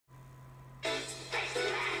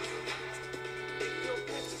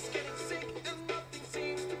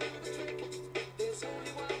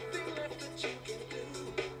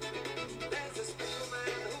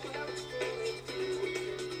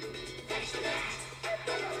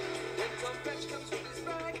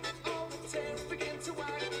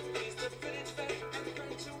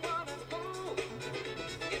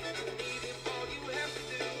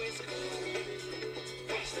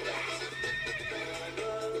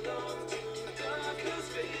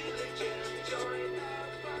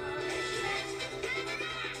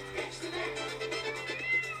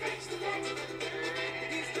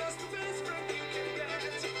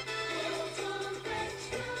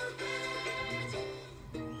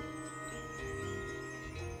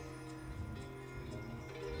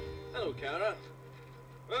Hello, Cara.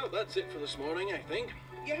 Well, that's it for this morning, I think.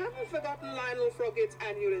 You haven't forgotten Lionel Froggate's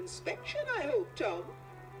annual inspection, I hope, Tom?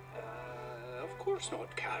 Of course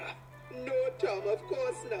not, Cara. No, Tom, of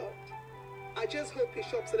course not. I just hope his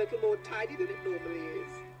shop's a little more tidy than it normally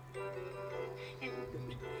is.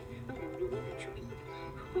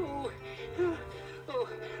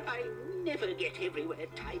 I never get everywhere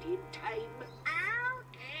tidy in time. Oh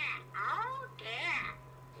dear, oh dear.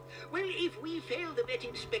 Well, if we fail the vet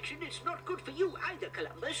inspection, it's not good for you either,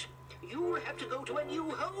 Columbus. You'll have to go to a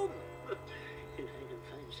new home. And I can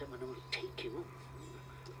find someone who'll take you.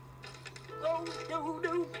 Oh, no,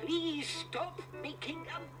 no, please stop making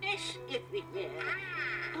a mess everywhere.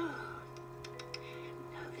 Oh.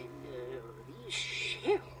 Now then, these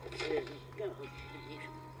shelves.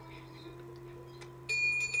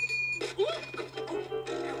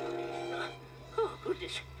 Oh,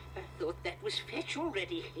 goodness. I thought that was Fetch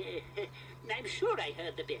already. I'm sure I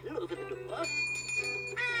heard the bell over the door.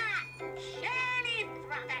 Ah! Shirley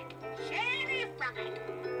Froggatt! Shirley Froggatt!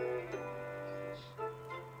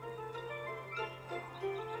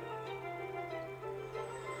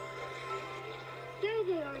 There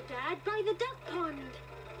they are, Dad, by the duck pond.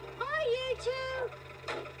 Hi, you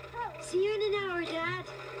two. See you in an hour, Dad.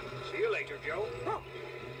 See you later, Joe. Oh.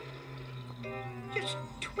 Just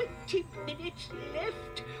 20 minutes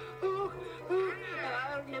left. Oh,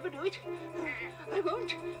 I'll never do it. I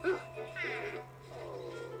won't.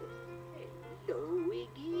 Hello,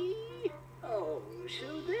 Iggy. Oh,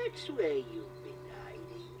 so that's where you've been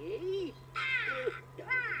hiding, eh?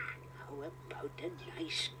 How about a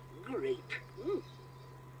nice grape?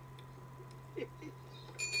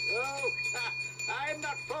 I'm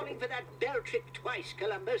not falling for that bell trick twice,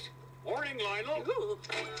 Columbus. Morning, Lionel.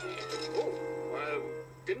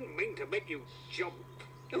 Didn't mean to make you jump.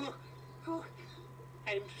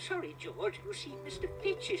 I'm sorry, George. You see, Mr.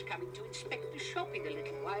 Fitch is coming to inspect the shop in a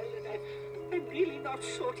little while, and I'm really not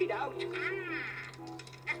sorted out.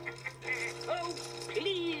 Oh,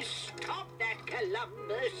 please stop that,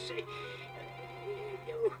 Columbus.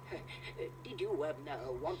 Did you want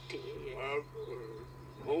to...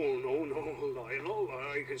 No, Lionel.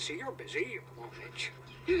 I can see you're busy. Come on, Fitch.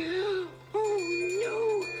 Oh,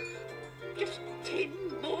 no! Just 10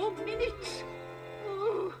 more minutes.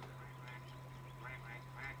 Oh.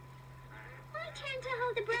 My turn to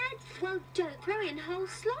hold the bread. Well, don't throw in whole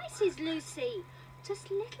slices, Lucy. Just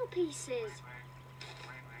little pieces.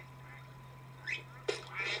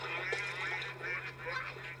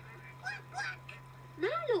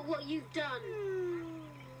 Now look what you've done.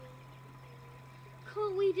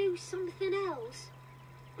 Can't we do something else?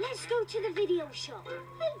 Let's go to the video shop.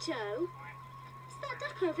 Hey, Joe. Is that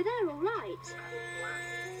duck over there all right?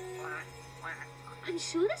 I'm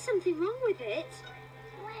sure there's something wrong with it.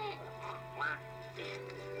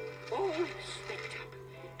 Oh, slipped up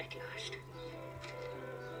at last.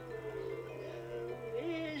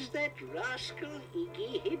 Where's that rascal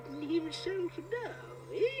Iggy hidden himself now,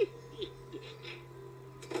 eh?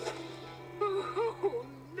 Oh,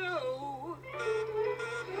 no!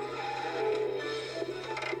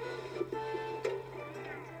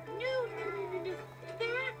 No.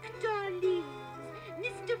 Back, darlings.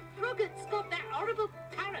 Mr. Froggatt's got that horrible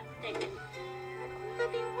parrot thing.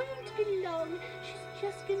 Mummy won't be long. She's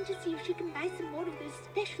just going to see if she can buy some more of those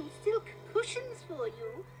special silk cushions for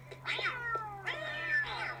you.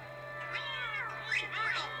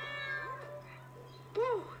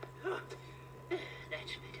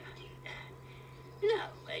 That's better. Now,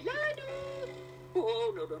 Lionel!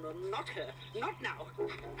 Oh, no, not her. Not now. I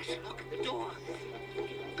must lock the door.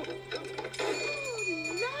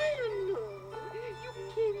 Lionel! You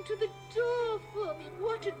came to the door for me.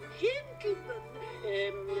 What a gentleman.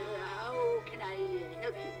 How can I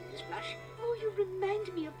help you, Miss Blush? Oh, you remind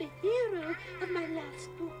me of the hero of my last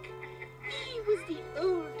book. He was the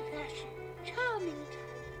old-fashioned, charming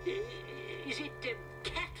type. Is it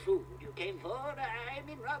cat food you came for? I'm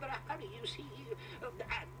in rather a hurry, you see.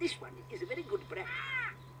 This one is a very good brand.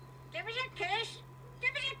 Give us a kiss.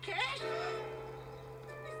 Give us a kiss.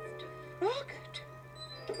 Mr. Froggatt,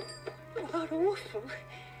 you are awful, but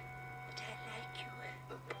I like you.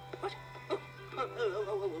 What?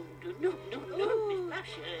 No, Miss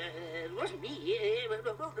Blush. It wasn't me.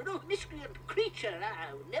 No, miscreant creature.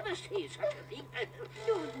 I would never say such a thing.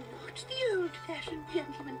 You're not the old-fashioned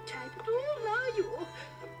gentleman type at all, are you?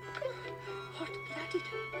 Hot-blooded,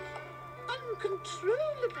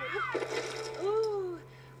 uncontrollable. Oh,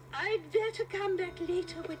 I'd better come back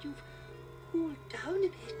later when you've cooled down a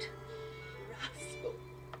bit, rascal.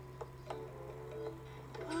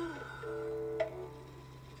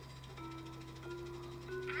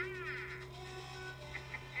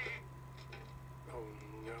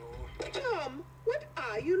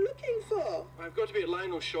 for? I've got to be at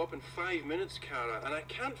Lionel's shop in 5 minutes, Cara, and I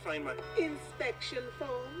can't find my... Inspection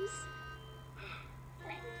forms?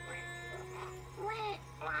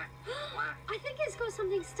 I think it's got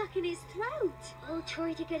something stuck in his throat. I'll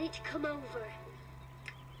try to get it to come over.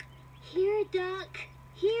 Here, Duck.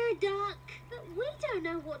 Here, Duck. But we don't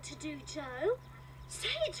know what to do, Joe. Say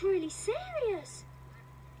it's really serious.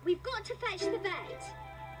 We've got to fetch the vet.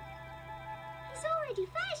 He's already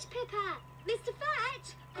fetched, Pippa. Mr.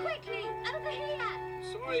 Fetch, quickly, over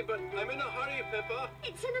here. Sorry, but I'm in a hurry, Pippa.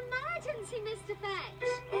 It's an emergency, Mr. Fetch.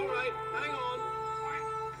 All right, hang on.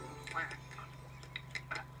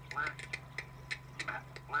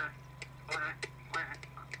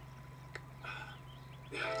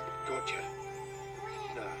 Gotcha.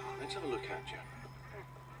 Now, let's have a look at you.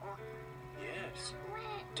 Yes,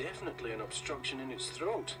 definitely an obstruction in its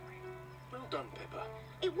throat. Well done, Pippa.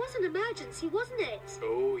 It was an emergency, wasn't it?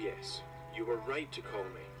 Oh, yes. You were right to call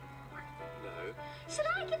me. Now, Should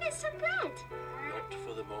I give it some bread? not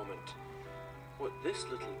for the moment. What this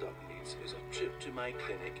little duck needs is a trip to my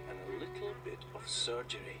clinic and a little bit of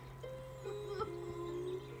surgery.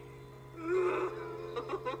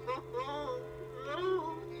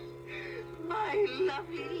 My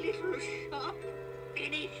lovely little shop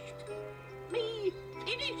finished. Me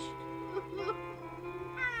finished.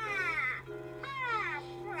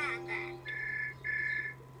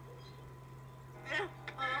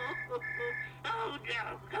 Oh, no,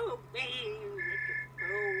 go away.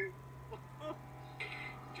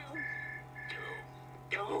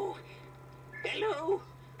 No. Hello,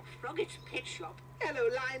 Froggett's Pet Shop. Hello,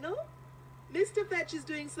 Lionel. Mr. Fetch is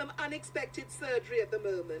doing some unexpected surgery at the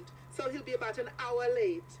moment, so he'll be about an hour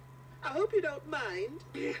late. I hope you don't mind.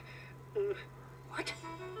 What?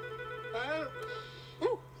 No.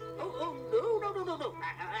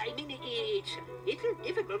 I mean, it's a little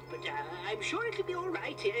difficult, but I'm sure it'll be all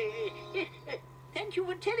right. Thank you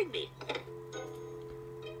for telling me.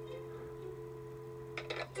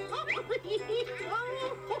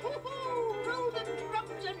 Roll the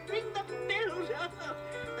drums and ring the bells.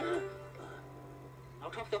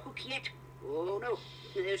 Not off the hook yet. Oh, no.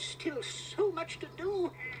 There's still so much to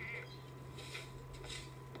do.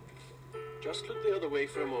 Just look the other way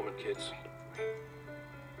for a moment, kids.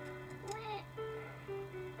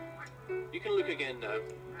 You can look again now.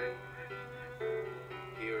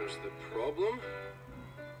 Here's the problem.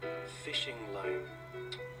 Fishing line.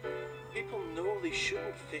 People know they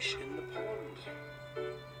shouldn't fish in the pond.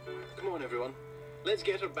 Come on, everyone. Let's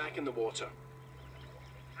get her back in the water.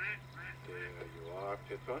 There you are,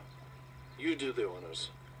 Pippa. You do the honors.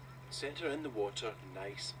 Set her in the water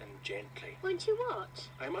nice and gently. Won't you what?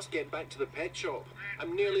 I must get back to the pet shop.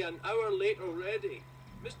 I'm nearly an hour late already.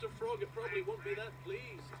 Mr. Frog probably won't be that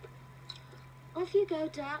pleased. Off you go,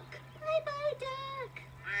 Duck. Bye-bye, Duck.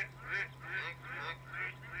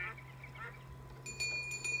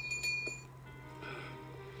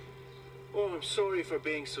 Oh, I'm sorry for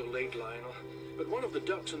being so late, Lionel, but one of the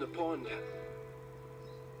ducks in the pond...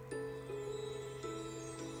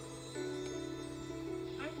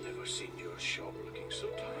 I've never seen your shop looking so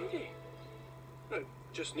tidy. I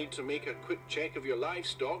just need to make a quick check of your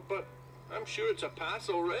livestock, but I'm sure it's a pass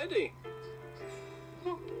already.